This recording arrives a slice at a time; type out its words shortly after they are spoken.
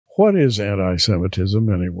what is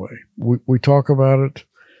anti-Semitism anyway? We talk about it.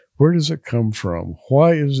 Where does it come from?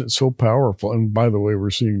 Why is it so powerful? And by the way,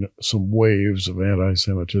 we're seeing some waves of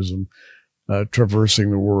anti-Semitism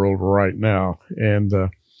traversing the world right now. And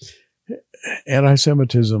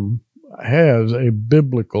anti-Semitism has a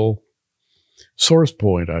biblical source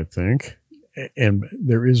point, I think. And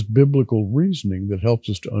there is biblical reasoning that helps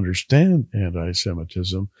us to understand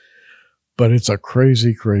anti-Semitism. But it's a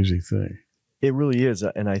crazy, crazy thing. It really is.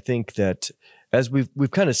 And I think that as we've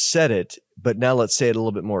kind of said it, but now let's say it a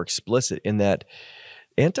little bit more explicit, in that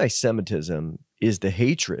anti-Semitism is the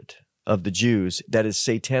hatred of the Jews that is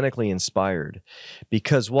satanically inspired.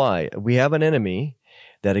 Because why? We have an enemy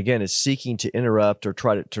that, again, is seeking to interrupt or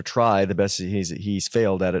try the best. He's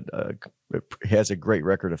failed at it. Has a great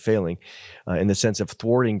record of failing in the sense of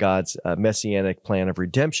thwarting God's messianic plan of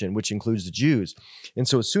redemption, which includes the Jews. And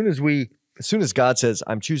so as soon as God says,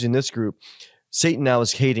 I'm choosing this group, Satan now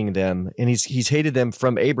is hating them, and he's hated them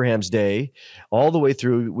from Abraham's day all the way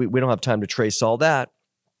through. We don't have time to trace all that,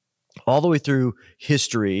 all the way through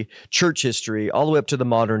history, church history, all the way up to the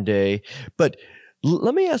modern day. But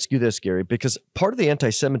let me ask you this, Gary, because part of the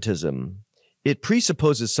anti-Semitism, it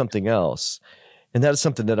presupposes something else, and that is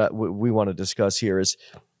something that we want to discuss here, is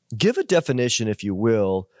give a definition, if you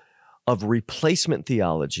will, of replacement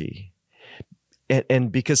theology.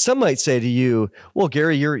 And because some might say to you, well,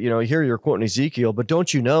 Gary, here you're quoting Ezekiel, but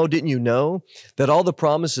didn't you know that all the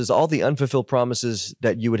promises, all the unfulfilled promises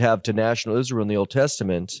that you would have to national Israel in the Old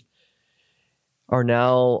Testament are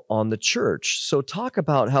now on the church? So talk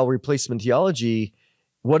about how replacement theology,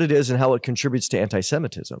 what it is and how it contributes to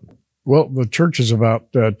anti-Semitism. Well, the church is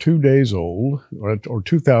about 2 days old, or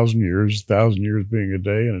 2,000 years, 1,000 years being a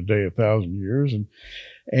day, and a day 1,000 years.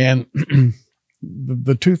 And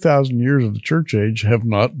the 2,000 years of the church age have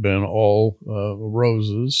not been all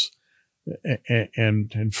roses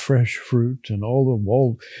and fresh fruit and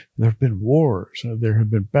all. There have been wars, there have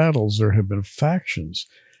been battles, there have been factions,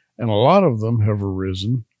 and a lot of them have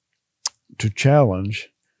arisen to challenge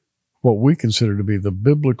what we consider to be the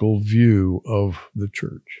biblical view of the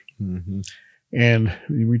church. Mm-hmm. And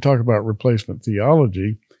we talk about replacement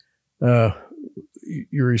theology.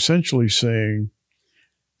 You're essentially saying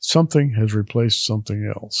something has replaced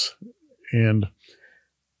something else. And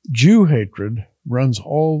Jew hatred runs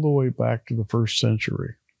all the way back to the first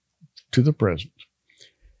century, to the present.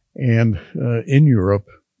 And in Europe,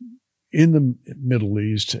 in the Middle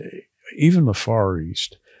East, even the Far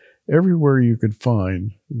East, everywhere you could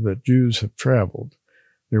find that Jews have traveled,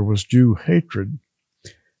 there was Jew hatred.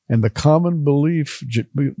 And the common belief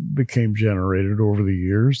became generated over the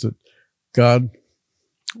years that God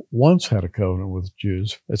once had a covenant with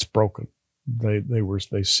Jews. It's broken.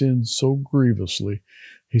 They sinned so grievously.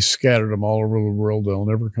 He scattered them all over the world. They'll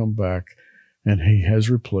never come back. And he has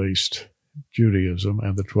replaced Judaism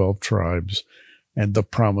and the 12 tribes and the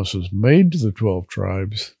promises made to the 12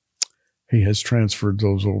 tribes. He has transferred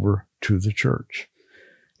those over to the church.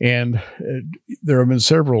 And there have been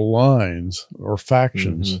several lines or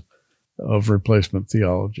factions of replacement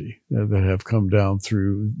theology that have come down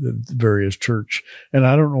through the various church. And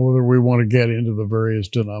I don't know whether we want to get into the various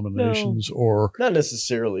denominations or not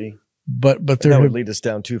necessarily, but that would lead us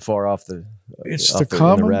down too far off the. It's the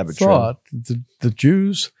common thought that the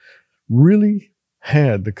Jews really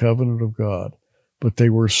had the covenant of God, but they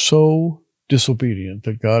were so disobedient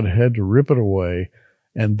that God had to rip it away.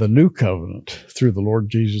 And the new covenant through the Lord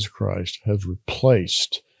Jesus Christ has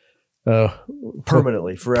replaced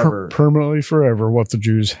permanently forever what the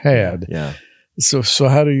Jews had. Yeah. So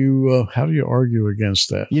how do you argue against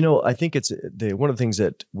that? I think it's one of the things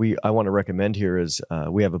that I want to recommend here is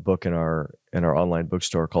we have a book in our online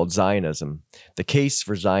bookstore called Zionism, The Case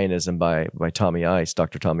for Zionism by Tommy Ice,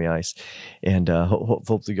 Dr. Tommy Ice, and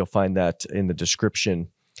hopefully you'll find that in the description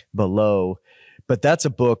below. But that's a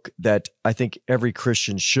book that I think every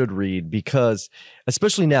Christian should read, because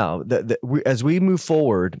especially now, as we move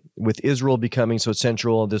forward with Israel becoming so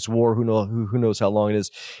central, this war, who knows how long it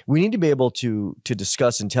is, we need to be able to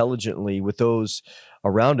discuss intelligently with those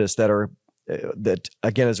around us that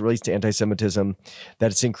again, as it relates to anti-Semitism,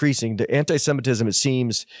 that it's increasing. The anti-Semitism, it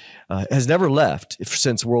seems, has never left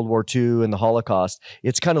since World War II and the Holocaust.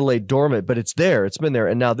 It's kind of laid dormant, but it's there. It's been there,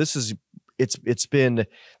 and now this has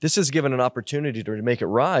given an opportunity to make it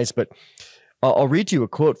rise. But I'll read to you a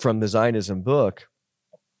quote from the Zionism book.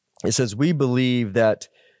 It says, "We believe that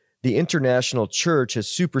the international church has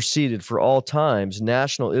superseded for all times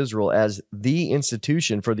national Israel as the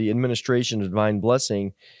institution for the administration of divine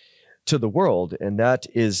blessing to the world." And that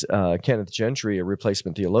is Kenneth Gentry, a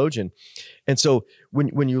replacement theologian. And so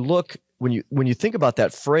when you look when you think about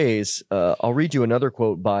that phrase, I'll read you another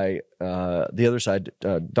quote by the other side,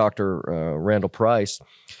 Dr. Randall Price.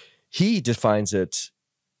 He defines it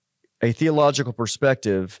a theological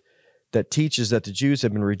perspective that teaches that the Jews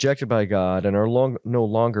have been rejected by God and are no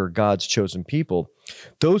longer God's chosen people.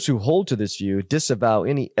 Those who hold to this view disavow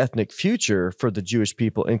any ethnic future for the Jewish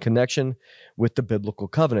people in connection with the biblical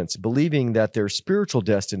covenants, believing that their spiritual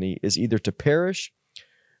destiny is either to perish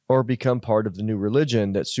or become part of the new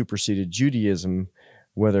religion that superseded Judaism,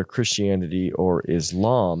 whether Christianity or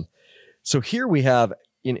Islam. So here we have,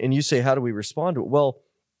 and you say, how do we respond to it? Well,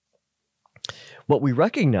 what we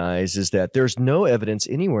recognize is that there's no evidence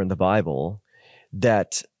anywhere in the Bible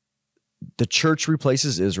that the church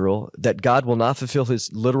replaces Israel, that God will not fulfill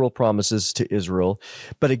his literal promises to Israel.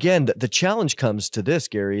 But again, the challenge comes to this,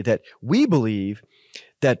 Gary, that we believe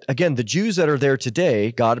that, again, the Jews that are there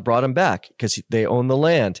today, God brought them back because they own the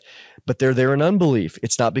land, but they're there in unbelief.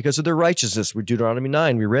 It's not because of their righteousness. We Deuteronomy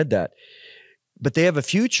 9, we read that. But they have a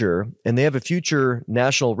future, and they have a future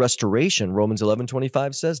national restoration. Romans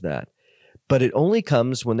 11:25 says that. But it only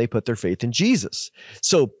comes when they put their faith in Jesus.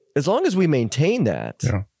 So as long as we maintain that,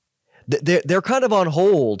 they're kind of on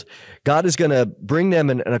hold. God is going to bring them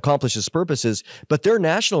and accomplish his purposes, but their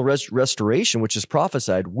national restoration, which is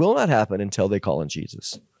prophesied, will not happen until they call on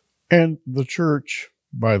Jesus. And the church,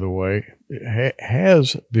 by the way,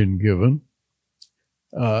 has been given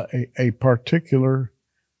a particular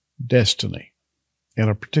destiny and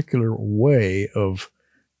a particular way of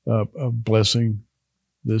blessing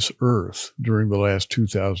this earth during the last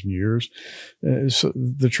 2,000 years. So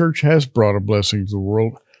the church has brought a blessing to the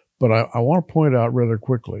world, but I want to point out rather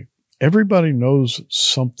quickly, everybody knows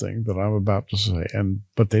something that I'm about to say,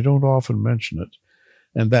 but they don't often mention it.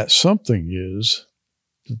 And that something is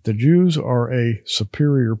that the Jews are a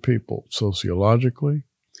superior people, sociologically,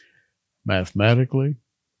 mathematically,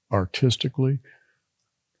 artistically.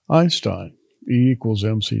 Einstein, E =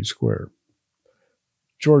 mc squared.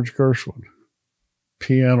 George Gershwin,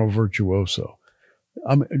 piano virtuoso.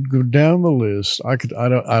 I mean, go down the list. I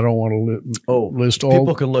don't want to list all.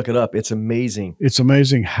 People can look it up. It's amazing. It's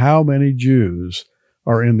amazing how many Jews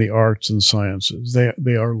are in the arts and sciences.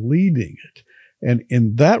 They are leading it. And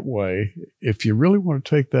in that way, if you really want to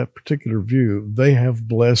take that particular view, they have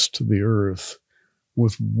blessed the earth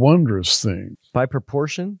with wondrous things. By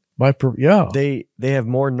proportion? Yeah. They have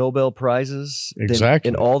more Nobel Prizes exactly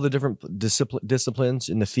in all the different disciplines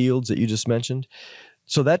in the fields that you just mentioned.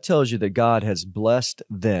 So that tells you that God has blessed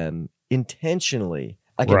them intentionally.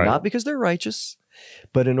 Again, right. Not because they're righteous,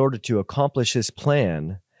 but in order to accomplish his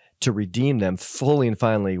plan to redeem them fully and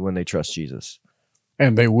finally when they trust Jesus.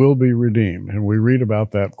 And they will be redeemed. And we read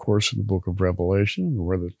about that, of course, in the book of Revelation,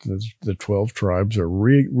 where the 12 tribes are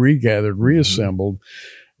regathered, reassembled,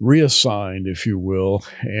 reassigned, if you will,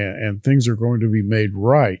 and things are going to be made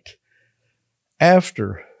right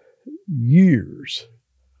after years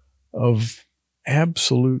of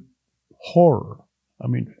absolute horror. I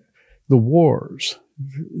mean, the wars,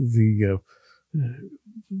 the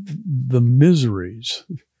miseries,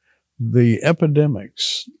 the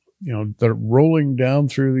epidemics, that are rolling down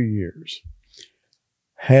through the years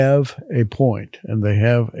have a point, and they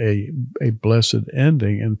have a blessed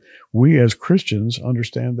ending. And we as Christians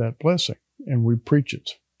understand that blessing, and we preach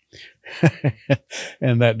it.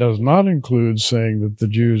 And that does not include saying that the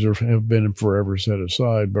Jews have been forever set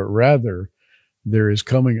aside, but rather there is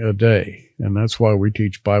coming a day, and that's why we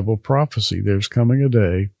teach Bible prophecy. There's coming a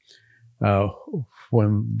day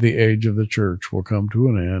when the age of the church will come to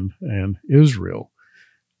an end, and Israel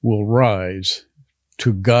will rise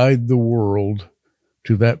to guide the world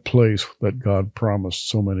to that place that God promised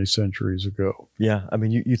so many centuries ago. Yeah, I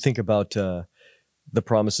mean, you think about the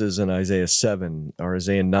promises in Isaiah 7 or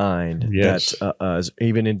Isaiah 9, yes. that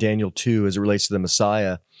even in Daniel 2, as it relates to the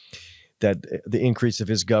Messiah, that the increase of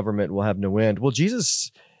his government will have no end. Well,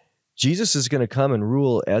 Jesus is going to come and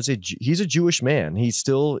rule he's a Jewish man. He's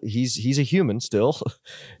a human still,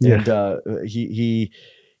 yeah. And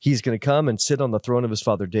he's going to come and sit on the throne of his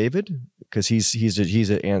father David, because he's a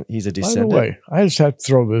descendant. By the way, I just have to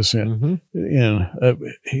throw this in.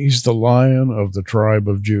 He's the Lion of the tribe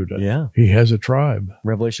of Judah. Yeah, he has a tribe.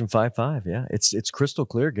 Revelation 5:5. Yeah, it's crystal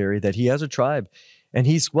clear, Gary, that he has a tribe, and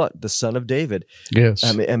he's what? The son of David. Yes.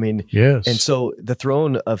 I mean, yes. And so the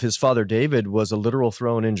throne of his father David was a literal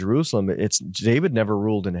throne in Jerusalem. David never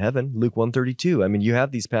ruled in heaven. Luke 1:32. I mean, you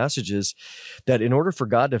have these passages that in order for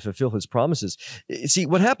God to fulfill his promises, see,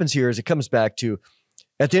 what happens here is it comes back to,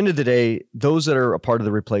 at the end of the day, those that are a part of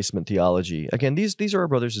the replacement theology, again, these are our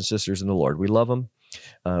brothers and sisters in the Lord. We love them.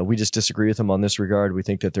 We just disagree with them on this regard. We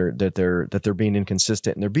think that they're being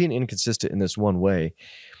inconsistent, and they're being inconsistent in this one way.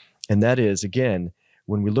 And that is, again,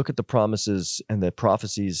 when we look at the promises and the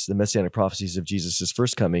prophecies, the messianic prophecies of Jesus'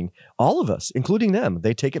 first coming, all of us, including them,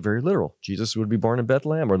 they take it very literal. Jesus would be born in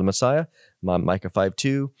Bethlehem, or the Messiah, Micah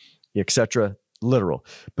 5:2, etc., literal.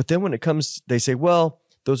 But then when it comes, they say, well,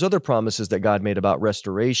 those other promises that God made about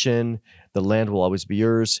restoration, the land will always be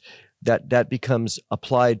yours, that becomes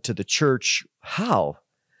applied to the church. How?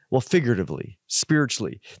 Well, figuratively,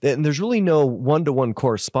 spiritually. And there's really no one-to-one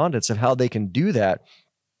correspondence of how they can do that.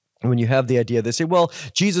 And when you have the idea, they say, well,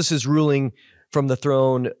 Jesus is ruling from the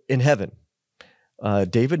throne in heaven.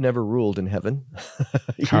 David never ruled in heaven.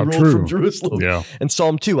 He How ruled true. from Jerusalem. Yeah. And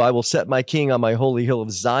Psalm 2, I will set my king on my holy hill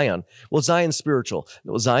of Zion. Well, Zion's spiritual.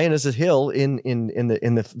 Well, Zion is a hill in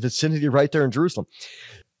the vicinity right there in Jerusalem.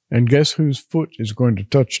 And guess whose foot is going to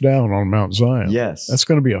touch down on Mount Zion? Yes. That's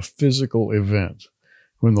going to be a physical event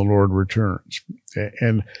when the Lord returns.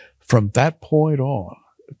 And from that point on,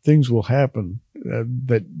 things will happen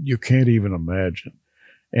that you can't even imagine.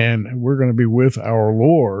 And we're going to be with our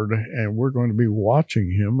Lord, and we're going to be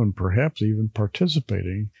watching him and perhaps even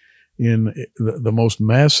participating in the most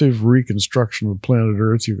massive reconstruction of planet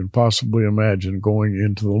Earth you can possibly imagine going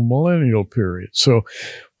into the millennial period. So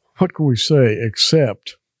what can we say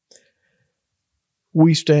except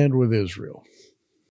we stand with Israel?